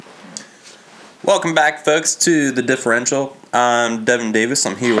Welcome back, folks, to The Differential. I'm Devin Davis.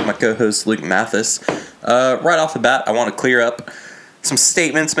 I'm here with my co-host, Luke Mathis. Right off the bat, I want to clear up some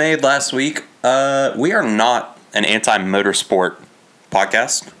statements made last week. We are not an anti-motorsport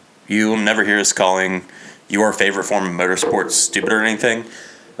podcast. You'll never hear us calling your favorite form of motorsport stupid or anything.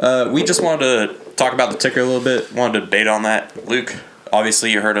 We just wanted to talk about the ticker a little bit, wanted to debate on that. Luke,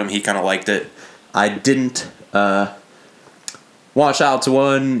 obviously you heard him, he kind of liked it. I didn't. Want to shout out to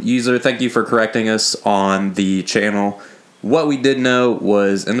one user. Thank you for correcting us on the channel. What we did know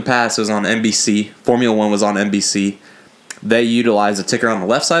was in the past it was on NBC. Formula One was on NBC. They utilize a ticker on the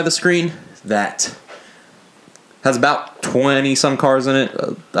left side of the screen that has about 20 some cars in it.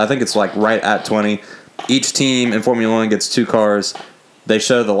 I think it's like right at 20. Each team in Formula One gets 2 cars. They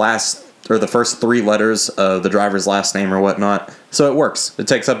show the first 3 letters of the driver's last name or whatnot. So it works. It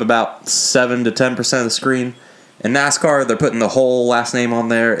takes up about 7 to 10% of the screen. In NASCAR, they're putting the whole last name on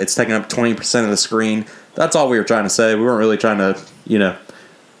there. It's taking up 20% of the screen. That's all we were trying to say. We weren't really trying to,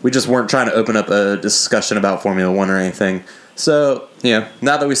 we just weren't trying to open up a discussion about Formula One or anything. So,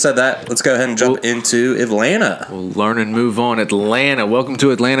 now that we said that, let's go ahead and jump into Atlanta. We'll learn and move on. Atlanta. Welcome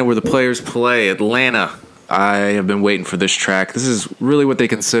to Atlanta where the players play. Atlanta. I have been waiting for this track. This is really what they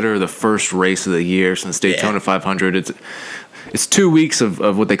consider the first race of the year since Daytona 500. It's 2 weeks of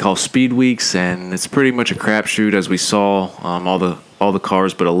what they call speed weeks, and it's pretty much a crapshoot as we saw. All the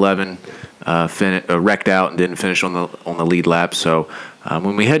cars but 11 wrecked out and didn't finish on the lead lap. So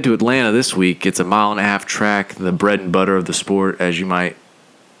when we head to Atlanta this week, it's a 1.5-mile track, the bread and butter of the sport, as you might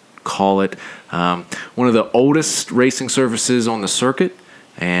call it. One of the oldest racing surfaces on the circuit,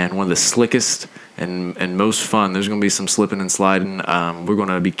 and one of the slickest and most fun. There's going to be some slipping and sliding. We're going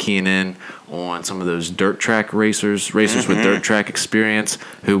to be keying in on some of those dirt track racers with dirt track experience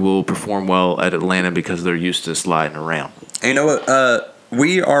who will perform well at Atlanta because they're used to sliding around. And you know what?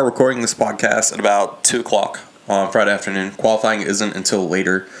 We are recording this podcast at about 2 o'clock on Friday afternoon. Qualifying isn't until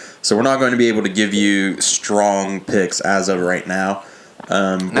later, so we're not going to be able to give you strong picks as of right now.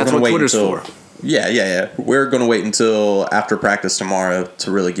 That's what Twitter's for. Yeah. We're going to wait until after practice tomorrow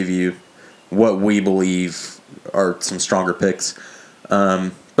to really give you what we believe are some stronger picks.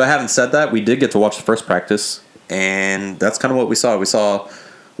 But having said that, we did get to watch the first practice, and that's kind of what we saw. We saw a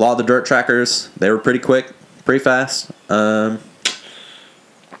lot of the dirt trackers. They were pretty quick, pretty fast. I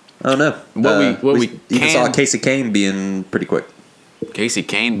don't know. We even saw Casey Kane being pretty quick. Casey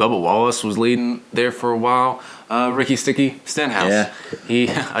Kane, Bubba Wallace was leading there for a while. Ricky Sticky Stenhouse.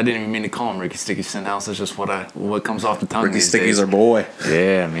 Yeah. I didn't even mean to call him Ricky Sticky Stenhouse. It's just what comes off the tongue. Ricky Sticky's our boy.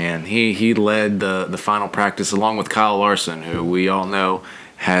 Yeah, man. He led the final practice along with Kyle Larson, who we all know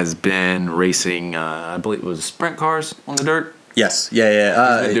has been racing. I believe it was sprint cars on the dirt. Yes.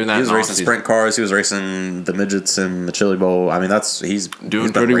 Yeah. He's been doing that. He was racing sprint cars. He was racing the midgets in the Chili Bowl. I mean, he's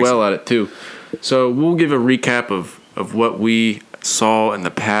doing pretty well at it too. So we'll give a recap of what we saw in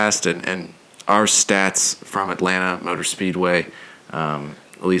the past and our stats from Atlanta Motor Speedway, at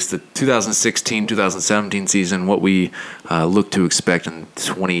least the 2016-2017 season, what we look to expect in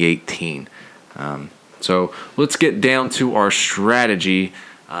 2018. So let's get down to our strategy,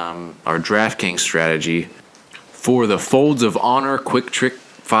 our DraftKings strategy for the Folds of Honor Quick Trick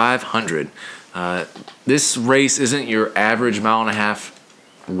 500. This race isn't your average 1.5-mile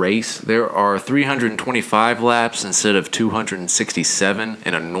race. There are 325 laps instead of 267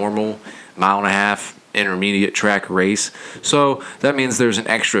 in a normal 1.5-mile intermediate track race. So that means there's an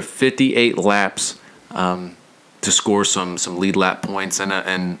extra 58 laps to score some lead lap points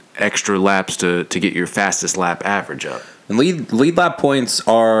and extra laps to get your fastest lap average up. And lead lap points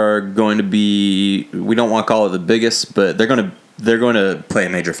are going to be, we don't want to call it the biggest, but they're going to play a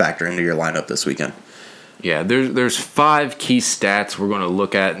major factor into your lineup this weekend. Yeah, there's 5 key stats we're going to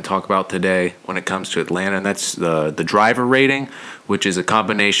look at and talk about today when it comes to Atlanta, and that's the driver rating, which is a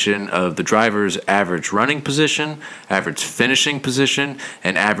combination of the driver's average running position, average finishing position,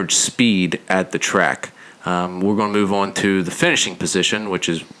 and average speed at the track. We're going to move on to the finishing position, which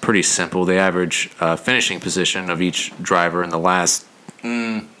is pretty simple. The average finishing position of each driver in the last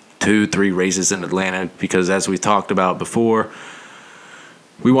 2-3 races in Atlanta, because as we talked about before,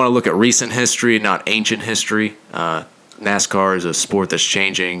 we want to look at recent history, not ancient history. NASCAR is a sport that's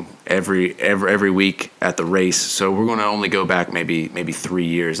changing every week at the race, so we're going to only go back maybe 3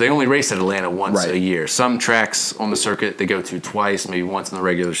 years. They only race at Atlanta once a year. Some tracks on the circuit they go to twice, maybe once in the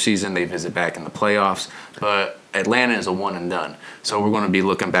regular season. They visit back in the playoffs, but Atlanta is a one and done. So we're going to be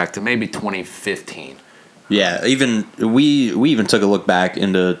looking back to maybe 2015. Yeah, even we even took a look back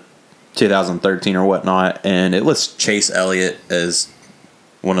into 2013 or whatnot, and it lists Chase Elliott as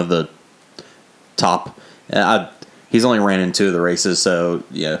one of the top. He's only ran in 2 of the races, so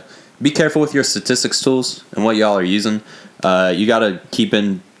yeah, be careful with your statistics tools and what y'all are using. You got to keep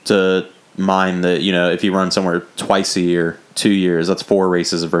into mind that, if you run somewhere twice a year, 2 years, that's 4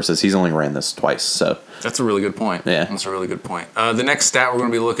 races versus he's only ran this twice. So that's a really good point. Yeah. That's a really good point. The next stat we're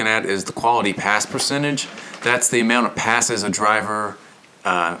going to be looking at is the quality pass percentage. That's the amount of passes a driver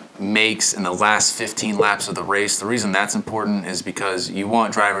makes in the last 15 laps of the race. The reason that's important is because you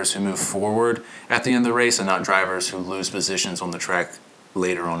want drivers who move forward at the end of the race and not drivers who lose positions on the track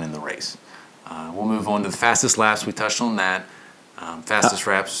later on in the race. We'll move on to the fastest laps. We touched on that. Fastest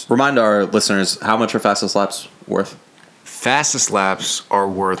laps. Remind our listeners, how much are fastest laps worth? Fastest laps are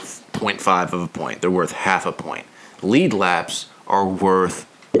worth 0.5 of a point. They're worth half a point. Lead laps are worth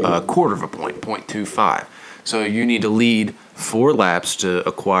a quarter of a point, 0.25. So you need to lead 4 laps to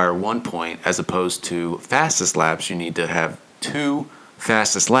acquire 1 point, as opposed to fastest laps. You need to have 2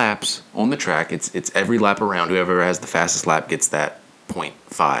 fastest laps on the track. It's every lap around. Whoever has the fastest lap gets that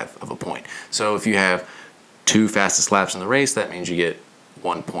 0.5 of a point. So if you have 2 fastest laps in the race, that means you get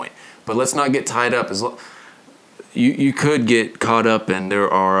 1 point. But let's not get tied up. You could get caught up, and there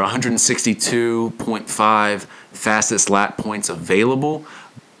are 162.5 fastest lap points available.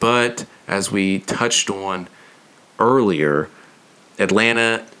 But as we touched on earlier,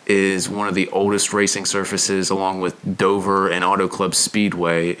 Atlanta is one of the oldest racing surfaces, along with Dover and Auto Club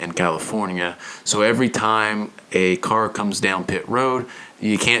Speedway in California. So every time a car comes down pit road,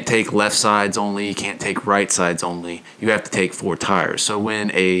 you can't take left sides only, you can't take right sides only. You have to take 4 tires. So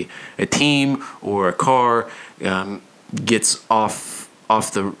when a team or a car gets off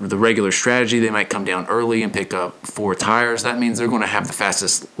the regular strategy, they might come down early and pick up 4 tires. That means they're going to have the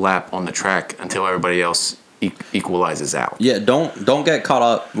fastest lap on the track until everybody else equalizes out. Yeah, don't get caught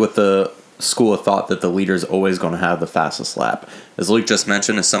up with the school of thought that the leader's always going to have the fastest lap. As Luke just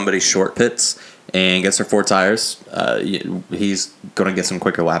mentioned, if somebody short pits and gets their 4 tires, he's going to get some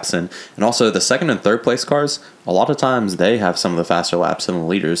quicker laps in. And also, the second and third place cars, a lot of times they have some of the faster laps than the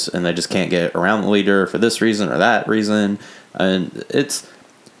leaders, and they just can't get around the leader for this reason or that reason. And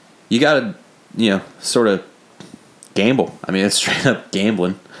you got to, sort of gamble. I mean, it's straight up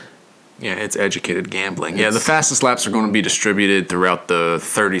gambling. Yeah, it's educated gambling. Yeah, the fastest laps are going to be distributed throughout the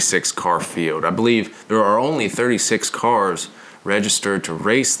 36-car field. I believe there are only 36 cars registered to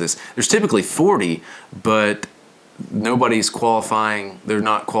race this. There's typically 40, but nobody's qualifying. They're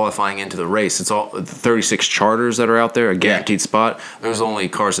not qualifying into the race. It's all the 36 charters that are out there, a guaranteed spot. There's only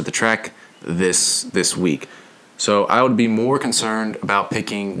cars at the track this week. So I would be more concerned about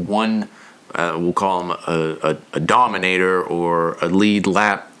picking one, we'll call him a dominator or a lead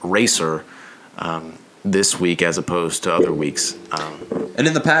lap racer this week as opposed to other weeks. And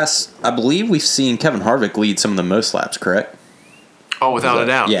in the past, I believe we've seen Kevin Harvick lead some of the most laps, correct? Oh, without a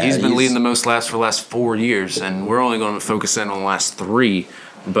doubt. Yeah, he's been leading the most laps for the last 4 years, and we're only going to focus in on the last 3.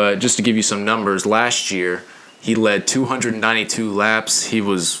 But just to give you some numbers, last year he led 292 laps. He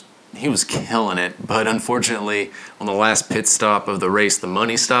was killing it, but unfortunately, on the last pit stop of the race, the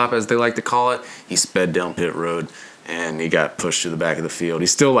money stop, as they like to call it, he sped down pit road, and he got pushed to the back of the field. He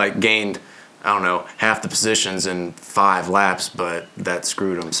still, gained, half the positions in 5 laps, but that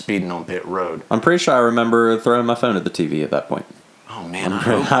screwed him speeding on pit road. I'm pretty sure I remember throwing my phone at the TV at that point. Oh, man.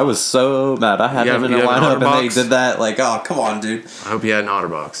 I was so mad. I had him in a lineup, and they did that. Oh, come on, dude. I hope you had an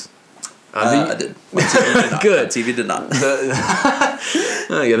OtterBox. I did. My TV did not. Good. My TV did not.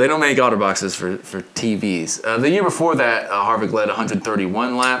 Yeah, they don't make OtterBoxes for TVs. The year before that, Harvick led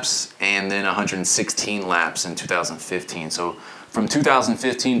 131 laps and then 116 laps in 2015. So from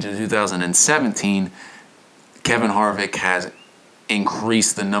 2015 to 2017, Kevin Harvick has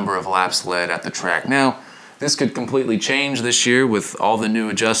increased the number of laps led at the track. Now, this could completely change this year with all the new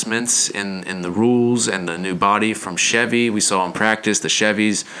adjustments in the rules and the new body from Chevy. We saw in practice the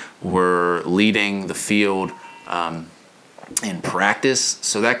Chevys were leading the field in practice,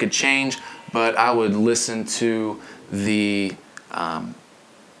 so that could change. But I would listen to I'd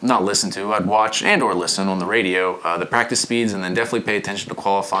watch and or listen on the radio the practice speeds, and then definitely pay attention to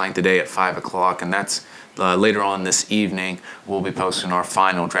qualifying today at 5 o'clock, and that's later on this evening. We'll be posting our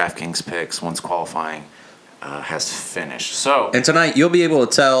final DraftKings picks once qualifying has finished. And tonight you'll be able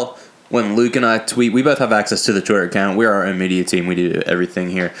to tell when Luke and I tweet. We both have access to the Twitter account. We're our own media team. We do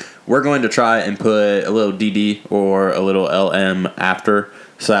everything here. We're going to try and put a little DD or a little LM after,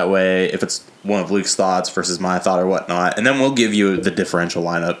 so that way if it's one of Luke's thoughts versus my thought or whatnot, and then we'll give you the differential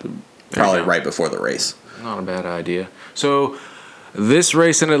lineup probably right before the race. Not a bad idea. So this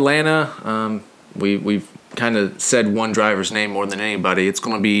race in Atlanta, we've kind of said one driver's name more than anybody. It's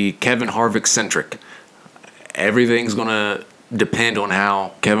going to be Kevin Harvick centric. Everything's going to depend on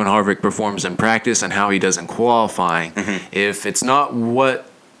how Kevin Harvick performs in practice and how he does in qualifying. Mm-hmm. If it's not what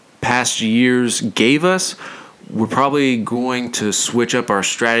past years gave us, we're probably going to switch up our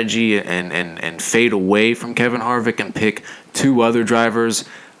strategy and fade away from Kevin Harvick and pick two other drivers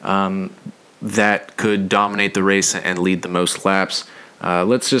that could dominate the race and lead the most laps.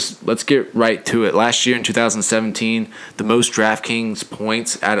 Let's get right to it. Last year in 2017, the most DraftKings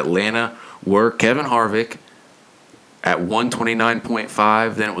points at Atlanta were Kevin Harvick at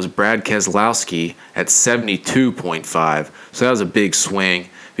 129.5. Then it was Brad Keselowski at 72.5. So that was a big swing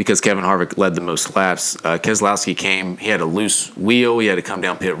because Kevin Harvick led the most laps. Keselowski he had a loose wheel. He had to come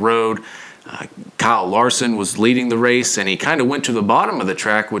down pit road. Kyle Larson was leading the race, and he kind of went to the bottom of the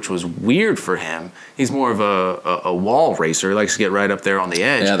track, which was weird for him. He's more of a wall racer. He likes to get right up there on the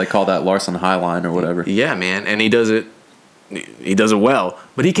edge. Yeah, they call that Larson High Line or whatever. Yeah, man, and he does it well.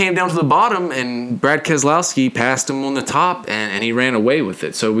 But he came down to the bottom, and Brad Keselowski passed him on the top, and he ran away with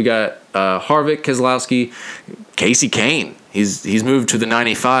it. So we got Harvick, Keselowski, Casey Kane. He's moved to the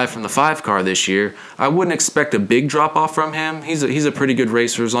 95 from the 5 car this year. I wouldn't expect a big drop-off from him. He's a pretty good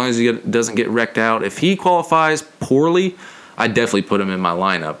racer as long as he doesn't get wrecked out. If he qualifies poorly, I'd definitely put him in my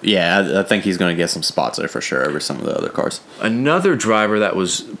lineup. Yeah, I think he's going to get some spots there for sure over some of the other cars. Another driver that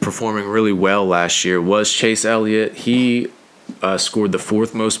was performing really well last year was Chase Elliott. He scored the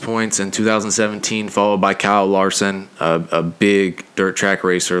 4th most points in 2017, followed by Kyle Larson, a big dirt track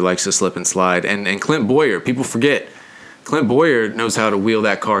racer, likes to slip and slide. And Clint Bowyer, people forget. Clint Bowyer knows how to wheel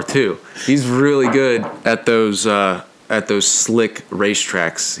that car too. He's really good at those slick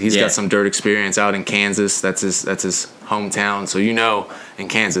racetracks. He's got some dirt experience out in Kansas. That's his hometown. So in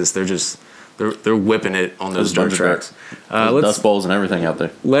Kansas they're whipping it on those dirt tracks. Dust bowls and everything out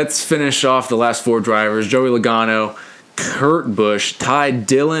there. Let's finish off the last 4 drivers. Joey Logano, Kurt Busch, Ty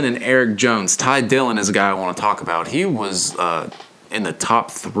Dillon, and Eric Jones. Ty Dillon is a guy I want to talk about. He was in the top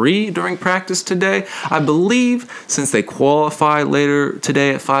 3 during practice today. I believe since they qualify later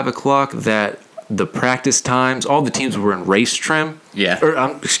today at 5 o'clock that the practice times, all the teams were in race trim.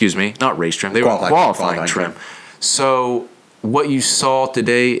 Yeah. Excuse me, not race trim. They were in qualifying trim. So what you saw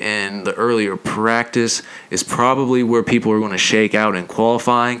today in the earlier practice is probably where people are going to shake out in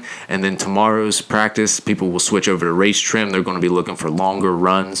qualifying, and then tomorrow's practice, people will switch over to race trim. They're going to be looking for longer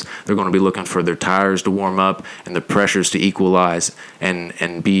runs. They're going to be looking for their tires to warm up and the pressures to equalize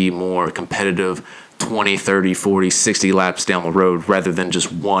and be more competitive 20, 30, 40, 60 laps down the road rather than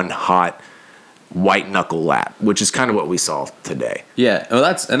just one hot white knuckle lap, which is kind of what we saw today. Yeah, well,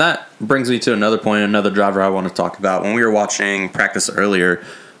 that brings me to another point, another driver I want to talk about. When we were watching practice earlier,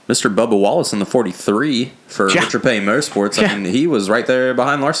 Mr. Bubba Wallace in the 43 for Richard Petty Motorsports. I mean, he was right there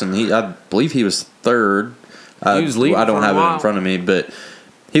behind Larson. I believe he was 3rd. He was leading. I don't have it in front of me, but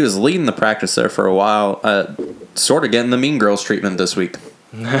he was leading the practice there for a while. Sort of getting the Mean Girls treatment this week.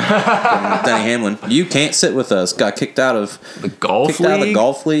 From Denny Hamlin. You can't sit with us. Got kicked out of the golf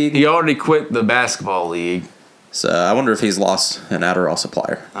league. He already quit the basketball league. So I wonder if he's lost an Adderall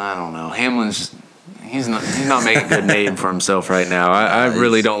supplier. I don't know. Hamlin's he's not making a good name for himself right now. I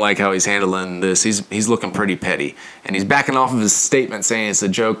really don't like how he's handling this. He's looking pretty petty, and he's backing off of his statement saying it's a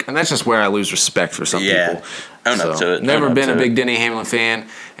joke, and that's just where I lose respect for some people. Own up to it. Never been a big Denny Hamlin fan,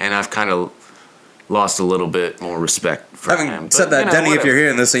 and I've kind of lost a little bit more respect for him. Having said that, Denny, if you're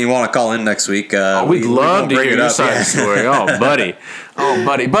hearing this and you want to call in next week, we'd love to hear your side of the story. Oh,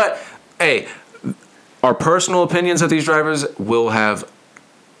 buddy. But, hey, our personal opinions of these drivers will have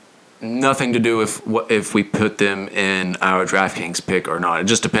nothing to do if we put them in our DraftKings pick or not. It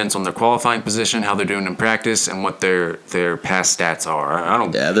just depends on their qualifying position, how they're doing in practice, and what their past stats are.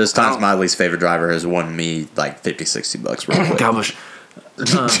 There's times my least favorite driver has won me like $50, $60 real quick. Gosh.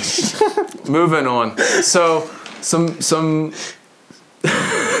 Moving on. So some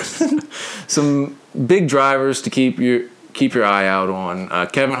big drivers to keep your eye out on.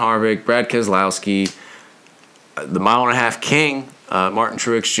 Kevin Harvick, Brad Keselowski, the Mile and a Half King, Martin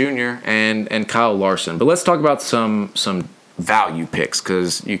Truex Jr. and Kyle Larson. But let's talk about some value picks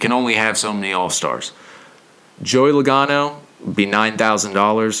because you can only have so many All-Stars. Joey Logano would be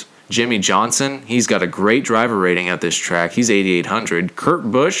 $9,000. Jimmy Johnson, he's got a great driver rating at this track. He's 8,800.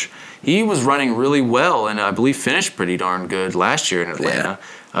 Kurt Busch, he was running really well and I believe finished pretty darn good last year in Atlanta.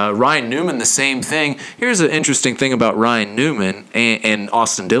 Yeah. Ryan Newman, the same thing. Here's an interesting thing about Ryan Newman and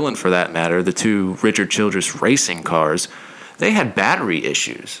Austin Dillon, for that matter, the 2 Richard Childress racing cars. They had battery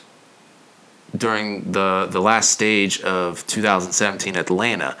issues during the last stage of 2017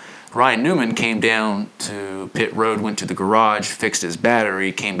 Atlanta. Ryan Newman came down to pit road, went to the garage, fixed his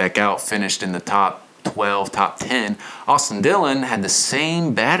battery, came back out, finished in the top 12, top 10. Austin Dillon had the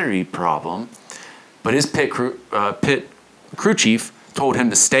same battery problem, but his pit crew chief told him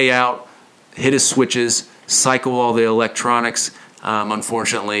to stay out, hit his switches, cycle all the electronics,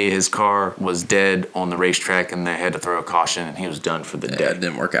 Unfortunately, his car was dead on the racetrack, and they had to throw a caution, and he was done for the day. It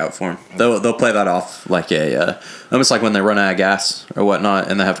didn't work out for him. They'll play that off like almost like when they run out of gas or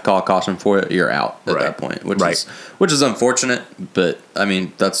whatnot, and they have to call a caution for it. You're out at that point, which is unfortunate. But I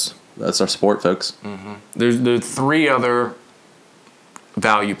mean, that's our sport, folks. Mm-hmm. There's 3 other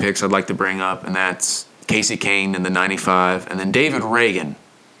value picks I'd like to bring up, and that's Casey Kane in the 95, and then David Reagan,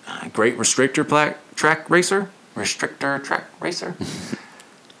 great restrictor track racer.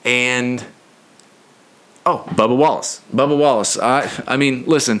 And Bubba Wallace. Bubba Wallace. I mean,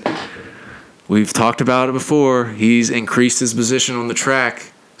 listen, we've talked about it before. He's increased his position on the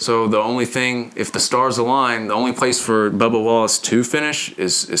track. So the only thing, if the stars align, the only place for Bubba Wallace to finish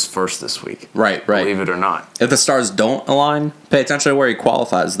is first this week. Right. Believe it or not. If the stars don't align, pay attention to where he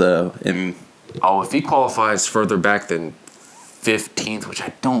qualifies, though. If he qualifies further back than 15th, which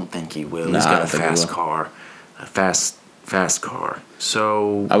I don't think he will. He's got a fast car. A fast car.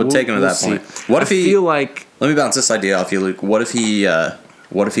 So I would take him to that point. What if he? Feel like. Let me bounce this idea off you, Luke. What if he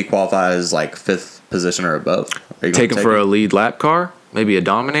qualifies like 5th position or above? Are you take him for a lead lap car, maybe a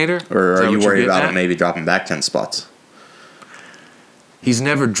Dominator, or are you worried about him maybe dropping back 10 spots? He's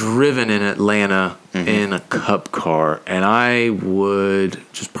never driven in Atlanta in a Cup car, and I would,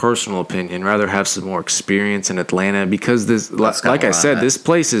 just personal opinion, rather have some more experience in Atlanta because this, like I said, this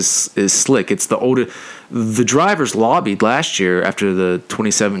place is slick. It's the older. The drivers lobbied last year after the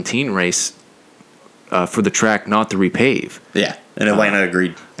 2017 race for the track not to repave. Yeah, and Atlanta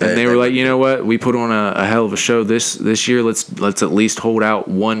agreed. And they were like, you know what? We put on a hell of a show this year. Let's at least hold out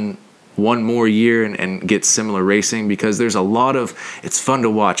one more year and get similar racing because there's a lot of it's fun to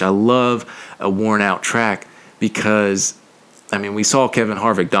watch. I love a worn out track because I mean we saw Kevin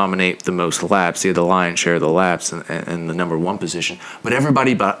Harvick dominate the most laps. He had the lion's share of the laps and the number 1 position. But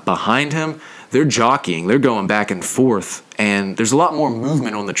everybody behind him, they're jockeying, they're going back and forth, and there's a lot more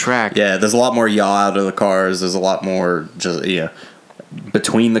movement on the track. Yeah, there's a lot more yaw out of the cars. There's a lot more just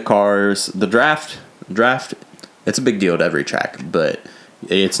between the cars. The draft, it's a big deal at every track, but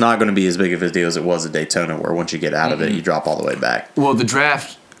it's not going to be as big of a deal as it was at Daytona, where once you get out of it, you drop all the way back. Well, the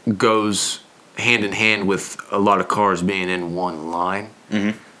draft goes hand in hand with a lot of cars being in one line.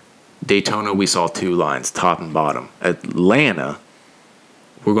 Mm-hmm. Daytona, we saw 2 lines, top and bottom. Atlanta,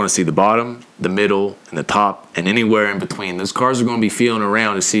 we're going to see the bottom, the middle, and the top, and anywhere in between. Those cars are going to be feeling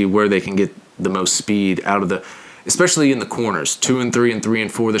around to see where they can get the most speed out of the... Especially in the corners, 2 and 3 and 3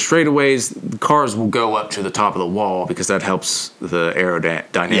 and 4. The straightaways, the cars will go up to the top of the wall because that helps the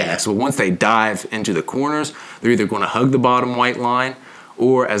aerodynamics. Yeah. So once they dive into the corners, they're either going to hug the bottom white line,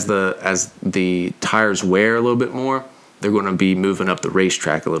 or as the tires wear a little bit more, they're going to be moving up the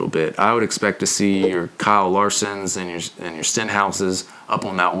racetrack a little bit. I would expect to see your Kyle Larsons and your Stenhouses up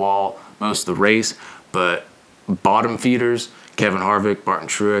on that wall most of the race, but bottom feeders, Kevin Harvick, Martin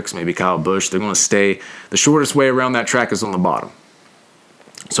Truex, maybe Kyle Busch, they're going to stay. The shortest way around that track is on the bottom.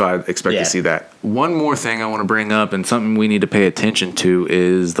 So I expect to see that. One more thing I want to bring up, and something we need to pay attention to,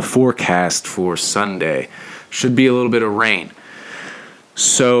 is the forecast for Sunday. Should be a little bit of rain.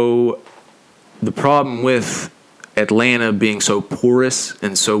 So the problem with Atlanta being so porous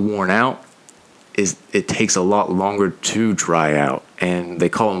and so worn out is it takes a lot longer to dry out, and they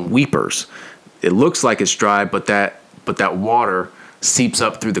call them weepers. It looks like it's dry, but that water seeps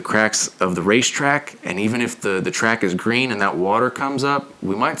up through the cracks of the racetrack, and even if the track is green and that water comes up,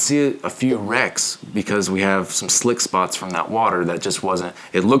 we might see a few wrecks because we have some slick spots from that water that just wasn't.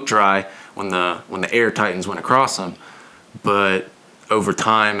 It looked dry when the air titans went across them, but over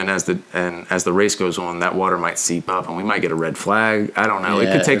time and as the race goes on, that water might seep up and we might get a red flag. I don't know.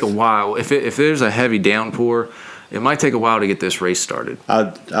 It could take a while. If there's a heavy downpour, it might take a while to get this race started.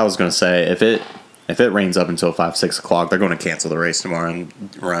 I was going to say if it rains up until 5-6 o'clock, they're going to cancel the race tomorrow and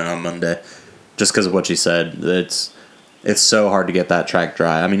run on Monday, just because of what you said. It's so hard to get that track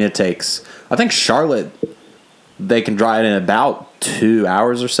dry. I mean, it takes. I think Charlotte, they can dry it in about 2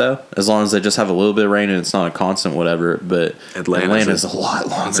 hours or so, as long as they just have a little bit of rain and it's not a constant whatever. But Atlanta's a lot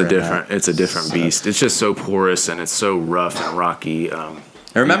longer. It's a different beast. It's just so porous and it's so rough and rocky. And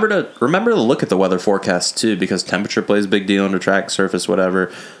remember to look at the weather forecast too, because temperature plays a big deal on the track surface.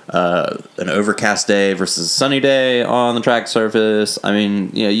 Whatever, an overcast day versus a sunny day on the track surface. I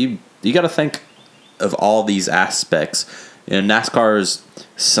mean, you got to think of all these aspects. In NASCAR's,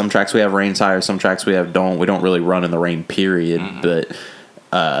 some tracks we have rain tires, some tracks we don't. We don't really run in the rain, period. Mm-hmm.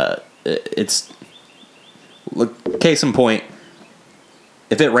 But it's case in point.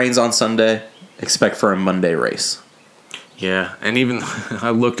 If it rains on Sunday, expect for a Monday race. Yeah, and even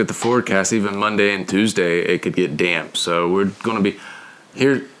I looked at the forecast. Even Monday and Tuesday, it could get damp. So we're going to be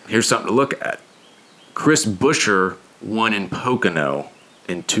here's something to look at. Chris Buescher one in Pocono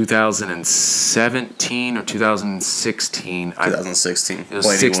in 2017 or 2016. 2016. It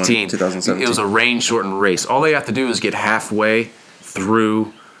was 16. 2017. It was a rain-shortened race. All they have to do is get halfway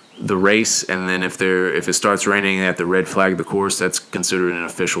through the race, and then if it starts raining at the red flag of the course, that's considered an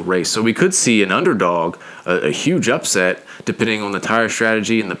official race. So we could see an underdog, a huge upset, depending on the tire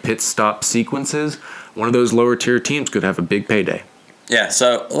strategy and the pit stop sequences. One of those lower tier teams could have a big payday. Yeah,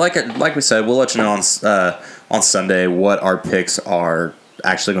 so like we said, we'll let you know on Sunday what our picks are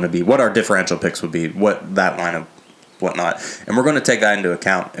actually going to be, what our differential picks would be, what that lineup, whatnot, and we're going to take that into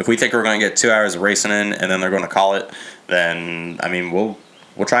account. If we think we're going to get 2 hours of racing in and then they're going to call it, then I mean we'll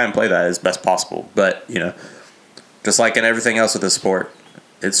try and play that as best possible. But just like in everything else with the sport,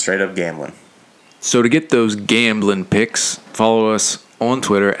 it's straight up gambling. So to get those gambling picks, follow us on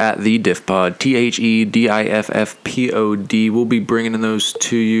Twitter at TheDiffPod, TheDiffPod. We'll be bringing in those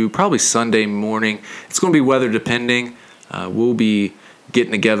to you probably Sunday morning. It's going to be weather depending. We'll be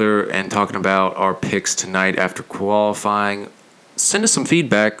getting together and talking about our picks tonight after qualifying. Send us some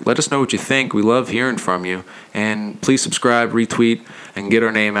feedback. Let us know what you think. We love hearing from you. And please subscribe, retweet, and get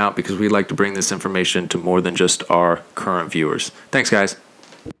our name out because we'd like to bring this information to more than just our current viewers. Thanks, guys.